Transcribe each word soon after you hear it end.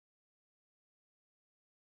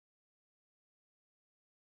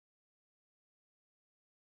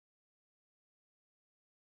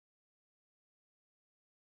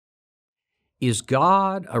Is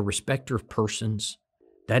God a respecter of persons?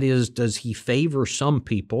 That is, does he favor some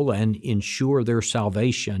people and ensure their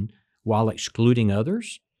salvation while excluding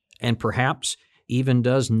others? And perhaps even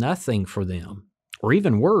does nothing for them, or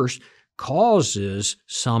even worse, causes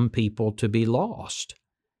some people to be lost.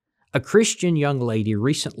 A Christian young lady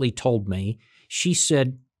recently told me, she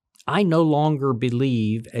said, "I no longer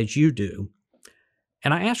believe as you do."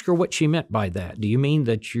 And I asked her what she meant by that. Do you mean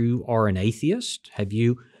that you are an atheist? Have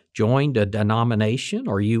you joined a denomination?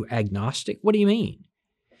 Are you agnostic? What do you mean?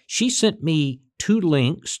 She sent me 2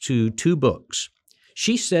 links to 2 books.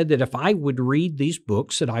 She said that if I would read these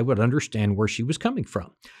books, that I would understand where she was coming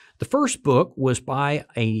from. The first book was by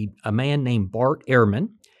a man named Bart Ehrman.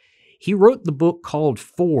 He wrote the book called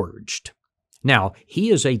Forged. Now, he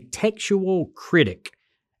is a textual critic,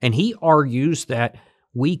 and he argues that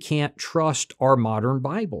we can't trust our modern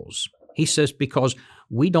Bibles. He says because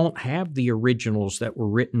we don't have the originals that were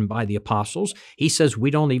written by the apostles. He says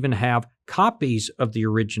we don't even have copies of the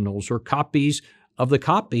originals or copies of the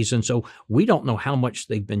copies. And so we don't know how much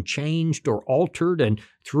they've been changed or altered. And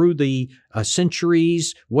through the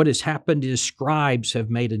centuries, what has happened is scribes have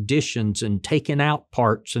made additions and taken out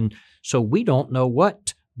parts. And so we don't know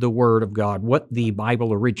what the Word of God, what the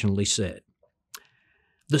Bible originally said.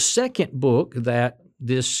 The second book that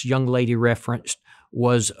this young lady referenced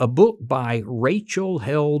was a book by Rachel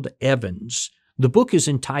Held Evans. The book is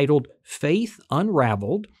entitled Faith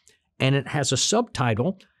Unraveled, and it has a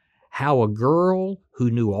subtitle, How a Girl Who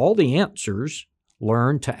Knew All the Answers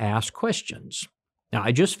Learned to Ask Questions. Now,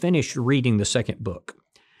 I just finished reading the second book.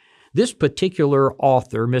 This particular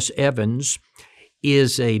author, Miss Evans,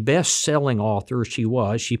 is a best-selling author.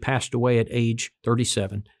 She passed away at age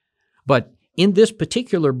 37. But in this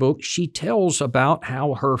particular book, she tells about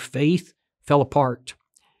how her faith fell apart.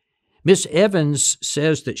 Miss Evans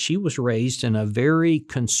says that she was raised in a very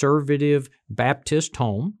conservative Baptist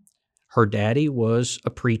home. Her daddy was a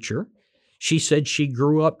preacher. She said she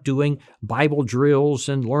grew up doing Bible drills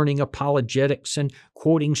and learning apologetics and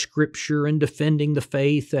quoting scripture and defending the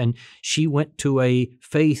faith, and she went to a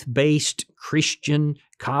faith-based Christian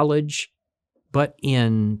college. But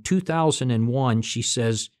in 2001, she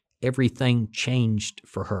says everything changed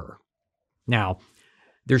for her. Now,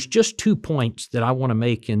 there's just 2 points that I want to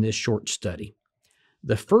make in this short study.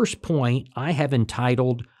 The first point I have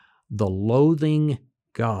entitled, The Loathing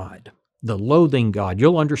God. The Loathing God.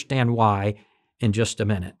 You'll understand why in just a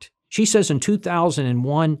minute. She says in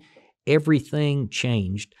 2001, everything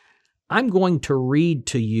changed. I'm going to read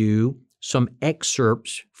to you some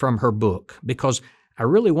excerpts from her book because I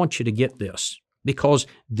really want you to get this, because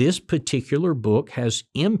this particular book has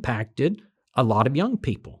impacted a lot of young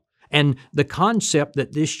people. And the concept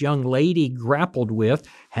that this young lady grappled with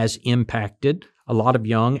has impacted a lot of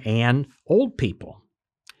young and old people.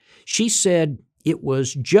 She said it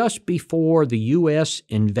was just before the U.S.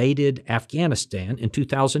 invaded Afghanistan in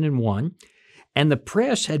 2001, and the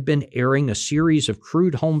press had been airing a series of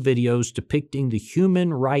crude home videos depicting the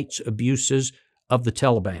human rights abuses of the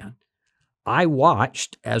Taliban. I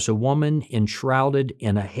watched as a woman enshrouded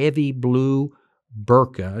in a heavy blue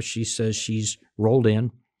burqa, she says she's rolled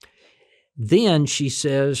in. Then, she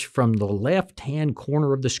says, from the left-hand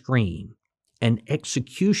corner of the screen, an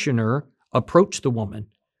executioner approached the woman,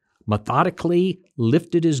 methodically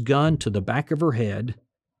lifted his gun to the back of her head,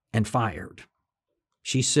 and fired.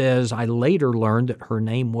 She says, I later learned that her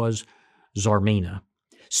name was Zarmina.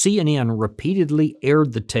 CNN repeatedly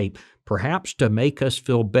aired the tape, perhaps to make us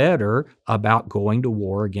feel better about going to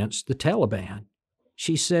war against the Taliban.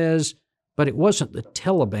 She says, but it wasn't the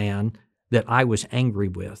Taliban that I was angry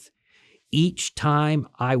with. Each time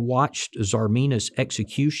I watched Zarmina's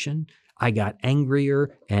execution, I got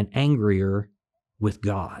angrier and angrier with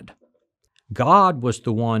God. God was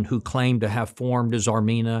the one who claimed to have formed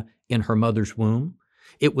Zarmina in her mother's womb.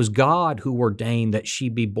 It was God who ordained that she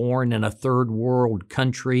be born in a third world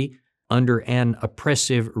country under an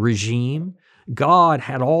oppressive regime. God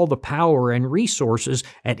had all the power and resources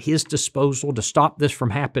at his disposal to stop this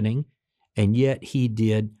from happening, and yet he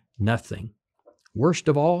did nothing. Worst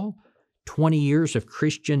of all, 20 years of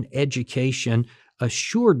Christian education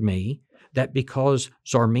assured me that because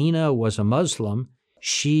Zarmina was a Muslim,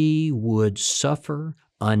 she would suffer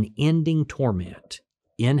unending torment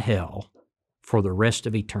in hell for the rest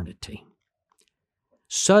of eternity.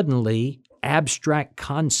 Suddenly, abstract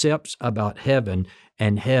concepts about heaven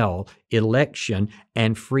and hell, election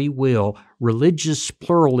and free will, religious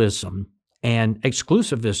pluralism and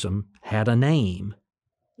exclusivism had a name,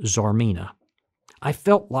 Zarmina. I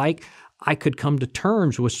felt like I could come to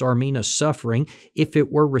terms with Zarmina's suffering if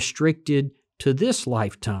it were restricted to this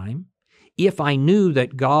lifetime, if I knew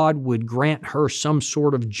that God would grant her some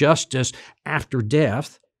sort of justice after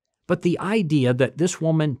death. But the idea that this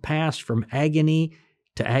woman passed from agony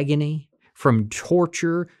to agony, from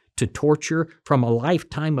torture to torture, from a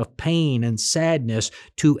lifetime of pain and sadness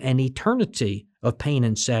to an eternity of pain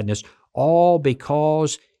and sadness, all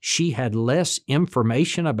because she had less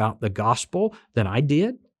information about the gospel than I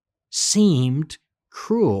did, seemed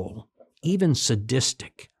cruel, even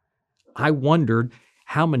sadistic. I wondered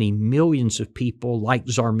how many millions of people like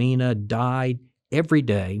Zarmina died every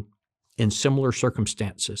day in similar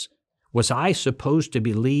circumstances. Was I supposed to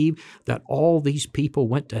believe that all these people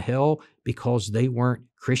went to hell because they weren't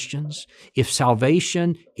Christians? If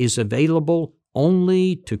salvation is available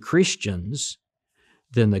only to Christians,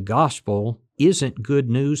 then the gospel isn't good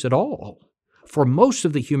news at all. For most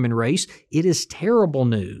of the human race, it is terrible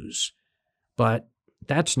news. But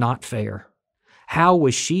that's not fair. How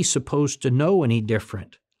was she supposed to know any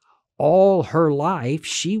different? All her life,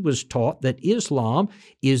 she was taught that Islam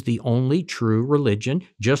is the only true religion,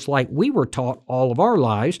 just like we were taught all of our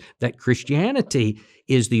lives that Christianity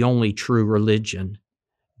is the only true religion.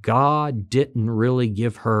 God didn't really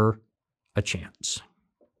give her a chance.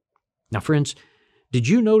 Now, friends, did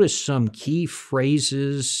you notice some key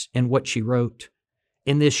phrases in what she wrote?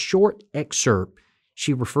 In this short excerpt,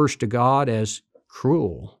 she refers to God as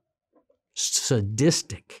cruel,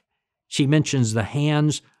 sadistic. She mentions the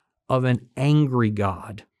hands of an angry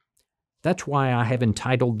God. That's why I have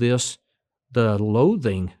entitled this The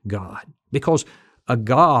Loathing God, because a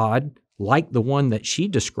God like the one that she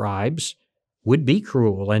describes would be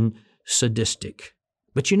cruel and sadistic.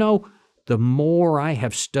 But you know, the more I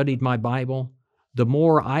have studied my Bible, the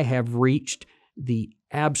more I have reached the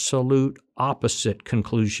absolute opposite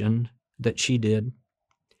conclusion that she did.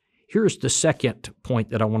 Here's the second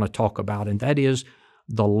point that I want to talk about, and that is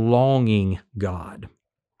the longing God.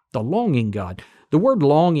 The longing God. The word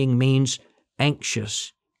longing means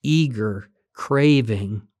anxious, eager,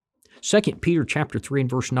 craving. 2 Peter chapter 3 and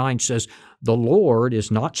verse 9 says, "The Lord is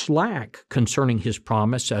not slack concerning his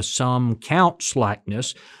promise, as some count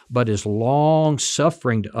slackness, but is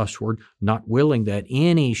long-suffering to usward, not willing that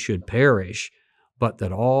any should perish, but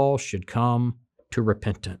that all should come to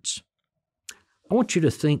repentance." I want you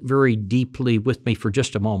to think very deeply with me for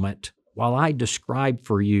just a moment while I describe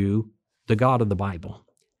for you the God of the Bible.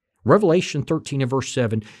 Revelation 13 and verse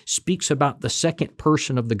 7 speaks about the second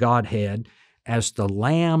person of the Godhead as the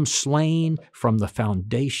Lamb slain from the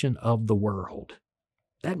foundation of the world.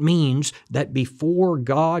 That means that before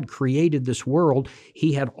God created this world,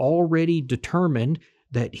 he had already determined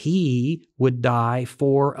that he would die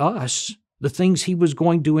for us. The things he was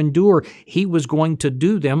going to endure, he was going to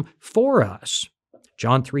do them for us.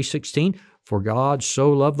 John 3:16, "For God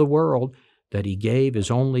so loved the world that he gave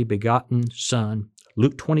his only begotten Son."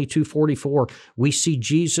 Luke 22:44, we see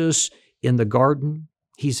Jesus in the garden.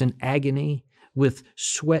 He's in agony with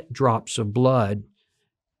sweat drops of blood.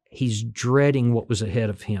 He's dreading what was ahead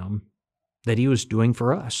of him that he was doing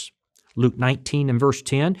for us. Luke 19 and verse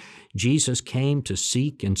 10, Jesus came to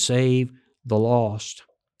seek and save the lost.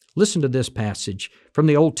 Listen to this passage from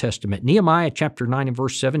the Old Testament, Nehemiah chapter 9 and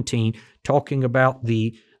verse 17, talking about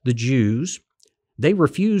the Jews. They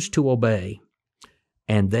refused to obey,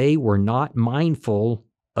 and they were not mindful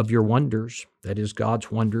of your wonders, that is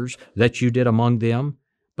God's wonders, that you did among them,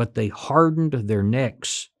 but they hardened their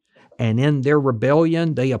necks, and in their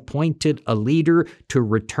rebellion they appointed a leader to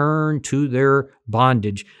return to their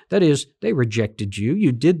bondage. That is, they rejected you.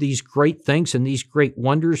 You did these great things and these great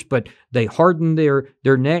wonders, but they hardened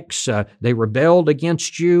their necks. They rebelled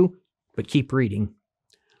against you. But keep reading.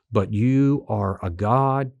 But you are a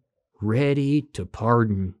God ready to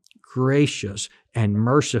pardon, gracious and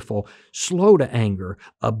merciful, slow to anger,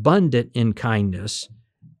 abundant in kindness,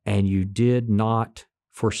 and you did not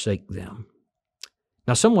forsake them.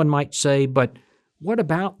 Now, someone might say, but what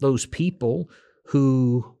about those people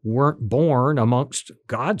who weren't born amongst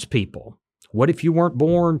God's people? What if you weren't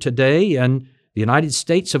born today in the United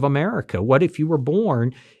States of America? What if you were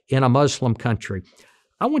born in a Muslim country?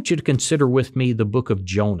 I want you to consider with me the book of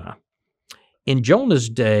Jonah. In Jonah's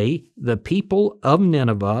day, the people of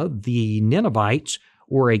Nineveh, the Ninevites,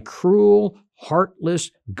 were a cruel,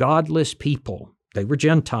 heartless, godless people. They were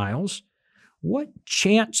Gentiles. What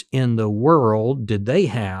chance in the world did they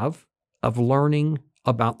have of learning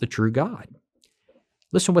about the true God?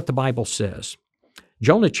 Listen what the Bible says.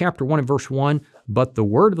 Jonah chapter 1 and verse 1, "But the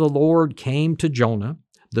word of the Lord came to Jonah,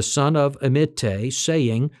 the son of Amittai,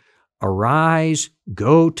 saying, Arise,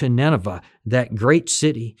 go to Nineveh, that great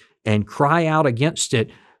city, and cry out against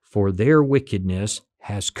it, for their wickedness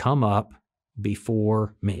has come up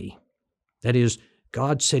before me." That is,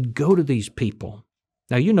 God said, go to these people.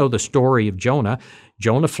 Now, you know the story of Jonah.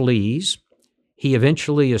 Jonah flees. He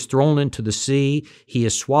eventually is thrown into the sea. He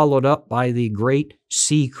is swallowed up by the great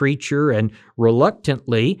sea creature, and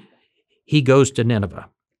reluctantly, he goes to Nineveh.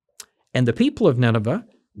 And the people of Nineveh,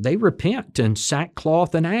 they repent in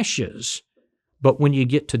sackcloth and ashes. But when you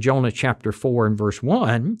get to Jonah chapter 4 and verse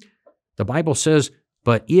 1, the Bible says,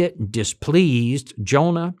 but it displeased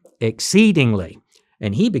Jonah exceedingly,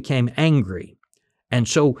 and he became angry. And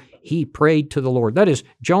so he prayed to the Lord. That is,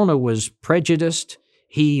 Jonah was prejudiced.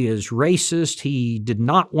 He is racist. He did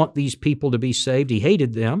not want these people to be saved. He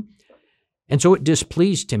hated them. And so it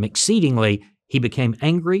displeased him exceedingly. He became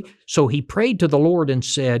angry. So he prayed to the Lord and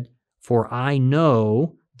said, for I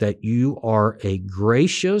know that you are a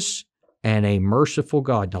gracious and a merciful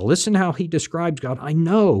God. Now listen how he describes God. I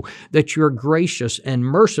know that you're gracious and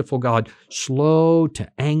merciful God, slow to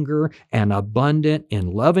anger and abundant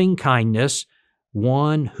in loving kindness,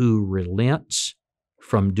 one who relents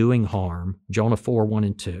from doing harm. Jonah 4, 1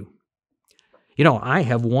 and 2. You know, I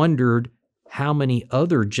have wondered how many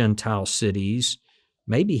other Gentile cities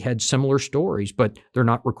maybe had similar stories, but they're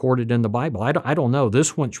not recorded in the Bible. I don't know.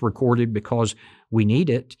 This one's recorded because we need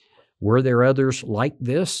it. Were there others like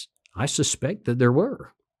this? I suspect that there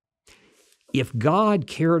were. If God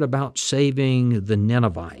cared about saving the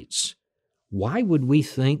Ninevites, why would we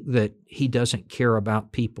think that he doesn't care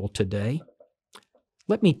about people today?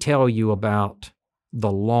 Let me tell you about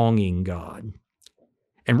the longing God.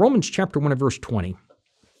 In Romans chapter 1 and verse 20,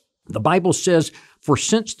 the Bible says, for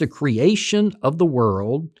since the creation of the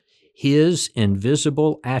world, his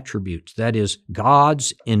invisible attributes, that is,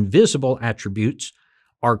 God's invisible attributes,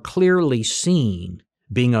 are clearly seen,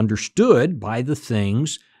 being understood by the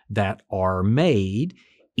things that are made,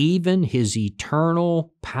 even his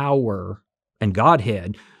eternal power and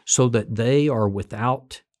Godhead, so that they are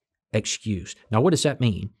without excuse. Now, what does that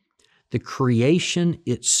mean? The creation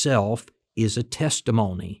itself is a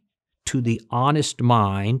testimony to the honest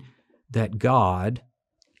mind that God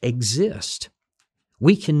exists.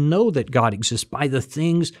 We can know that God exists by the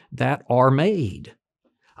things that are made.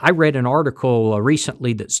 I read an article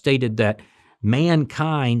recently that stated that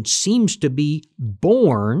mankind seems to be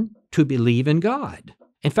born to believe in God.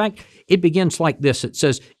 In fact, it begins like this. It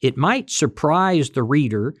says, it might surprise the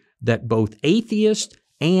reader that both atheists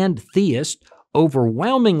and theists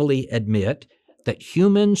overwhelmingly admit that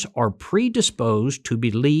humans are predisposed to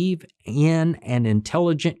believe in an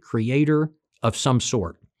intelligent creator of some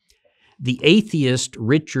sort. The atheist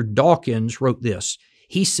Richard Dawkins wrote this.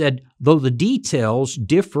 He said, though the details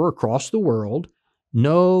differ across the world,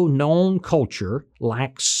 no known culture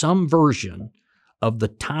lacks some version of the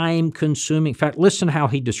time-consuming. In fact, listen how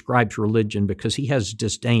he describes religion because he has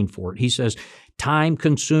disdain for it. He says,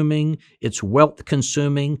 time-consuming, it's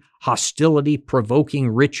wealth-consuming, hostility-provoking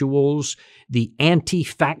rituals, the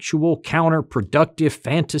anti-factual, counterproductive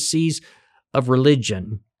fantasies of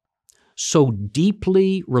religion. So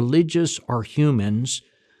deeply religious are humans,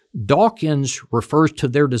 Dawkins refers to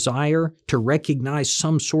their desire to recognize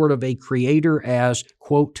some sort of a creator as,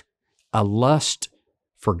 quote, a lust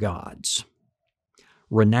for gods.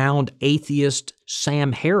 Renowned atheist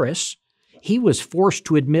Sam Harris, he was forced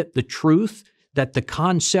to admit the truth that the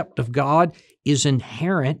concept of God is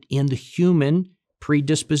inherent in the human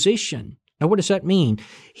predisposition. Now, what does that mean?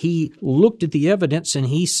 He looked at the evidence and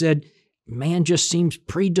he said, man just seems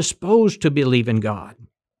predisposed to believe in God.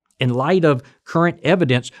 In light of current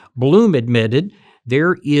evidence, Bloom admitted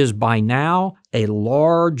there is by now a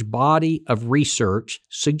large body of research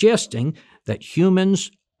suggesting that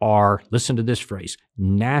humans are, listen to this phrase,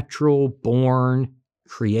 natural-born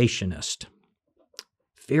creationists.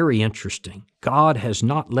 Very interesting. God has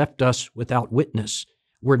not left us without witness.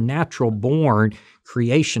 We're natural-born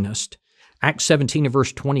creationists. Acts 17 and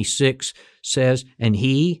verse 26 says, and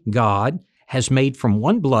he, God, has made from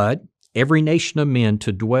one blood every nation of men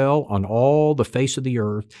to dwell on all the face of the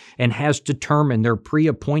earth, and has determined their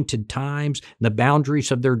pre-appointed times and the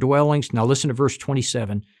boundaries of their dwellings. Now listen to verse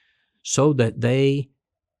 27, so that they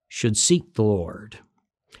should seek the Lord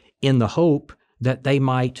in the hope that they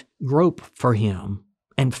might grope for him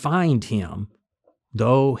and find him,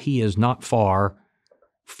 though he is not far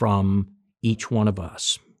from each one of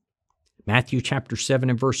us. Matthew chapter 7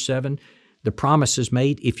 and verse 7, the promise is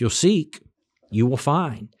made, if you'll seek, you will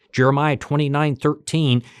find. Jeremiah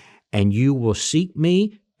 29:13, and you will seek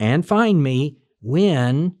me and find me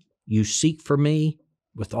when you seek for me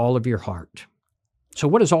with all of your heart. So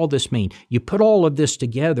what does all this mean? You put all of this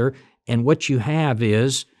together, and what you have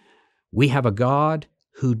is we have a God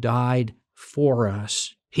who died for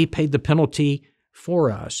us. He paid the penalty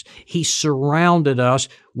for us. He surrounded us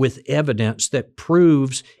with evidence that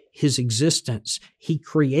proves His existence. He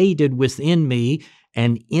created within me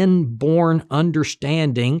an inborn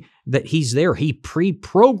understanding that He's there. He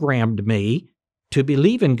pre-programmed me to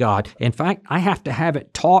believe in God. In fact, I have to have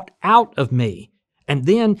it taught out of me. And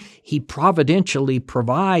then He providentially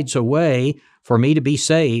provides a way for me to be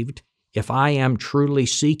saved. If I am truly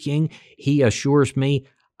seeking, He assures me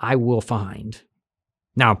I will find.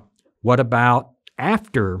 Now, what about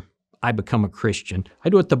after I become a Christian? I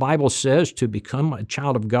do what the Bible says to become a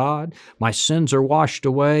child of God. My sins are washed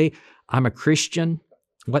away. I'm a Christian.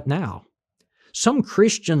 What now? Some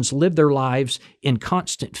Christians live their lives in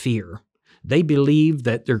constant fear. They believe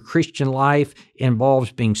that their Christian life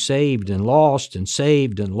involves being saved and lost and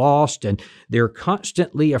saved and lost, and they're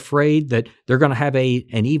constantly afraid that they're going to have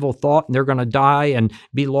an evil thought and they're going to die and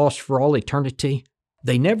be lost for all eternity.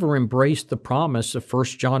 They never embrace the promise of 1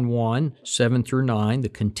 John 1, 7 through 9, the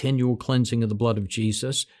continual cleansing of the blood of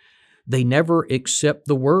Jesus. They never accept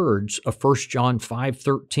the words of 1 John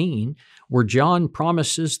 5:13, where John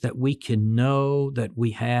promises that we can know that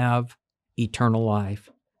we have eternal life.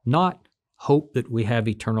 Not hope that we have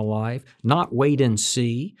eternal life, not wait and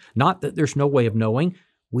see, not that there's no way of knowing.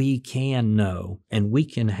 We can know, and we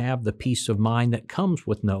can have the peace of mind that comes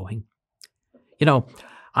with knowing. You know,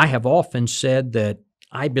 I have often said that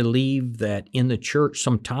I believe that in the church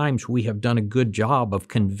sometimes we have done a good job of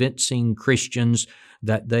convincing Christians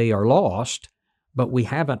that they are lost, but we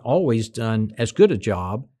haven't always done as good a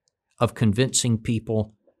job of convincing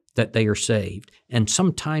people that they are saved. And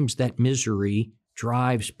sometimes that misery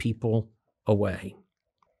drives people away.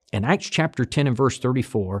 In Acts chapter 10 and verse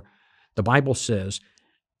 34, the Bible says,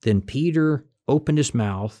 "Then Peter opened his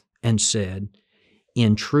mouth and said,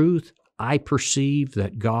 'In truth, I perceive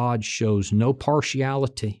that God shows no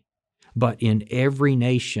partiality, but in every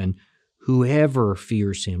nation, whoever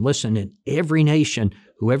fears Him,'" listen, "in every nation,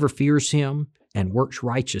 whoever fears Him and works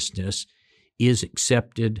righteousness is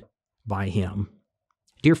accepted by Him."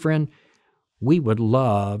 Dear friend, we would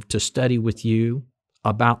love to study with you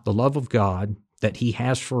about the love of God that He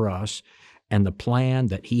has for us and the plan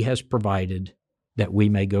that He has provided that we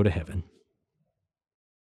may go to heaven.